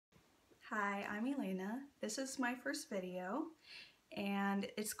Hi, I'm Elaina. This is my first video and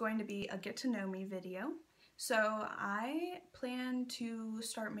it's going to be a get to know me video. So I plan to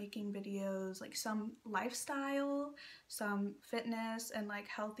start making videos like some lifestyle, some fitness, and like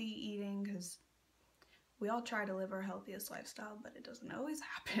healthy eating because we all try to live our healthiest lifestyle, but it doesn't always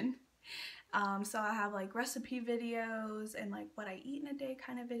happen. So I have like recipe videos and like what I eat in a day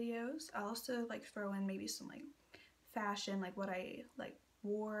kind of videos. I'll also like throw in maybe some like fashion, like what I like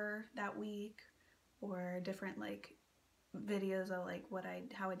wore that week, or different like videos of like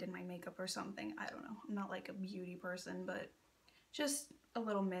how I did my makeup or something. I don't know. I'm not like a beauty person, but just a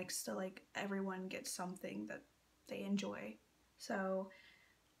little mix to like everyone gets something that they enjoy. So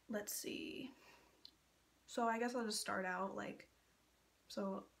let's see. So I guess I'll just start out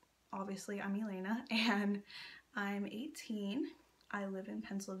so obviously I'm Elaina and I'm 18. I live in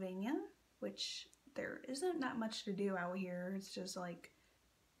Pennsylvania, which there isn't that much to do out here. It's just like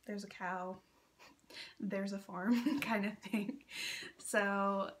there's a cow, there's a farm kind of thing.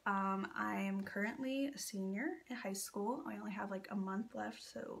 So I am currently a senior in high school. I only have like a month left,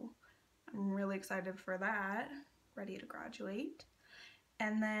 so I'm really excited for that, ready to graduate.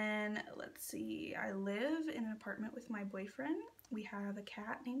 And then let's see, I live in an apartment with my boyfriend. We have a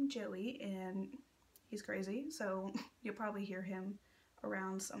cat named Joey and he's crazy, so you'll probably hear him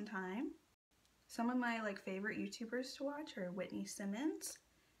around sometime. Some of my like favorite YouTubers to watch are Whitney Simmons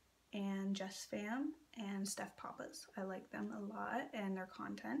and Jess Pham and Steph Papas. I like them a lot and their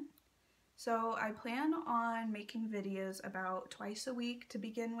content. So I plan on making videos about twice a week to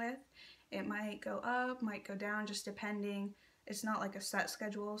begin with. It might go up, might go down, just depending. It's not like a set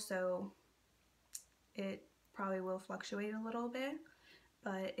schedule, so it probably will fluctuate a little bit.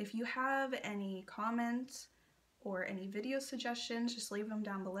 But if you have any comments or any video suggestions, just leave them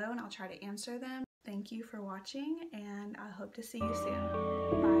down below and I'll try to answer them. Thank you for watching and I hope to see you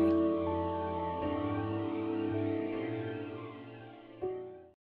soon. Bye.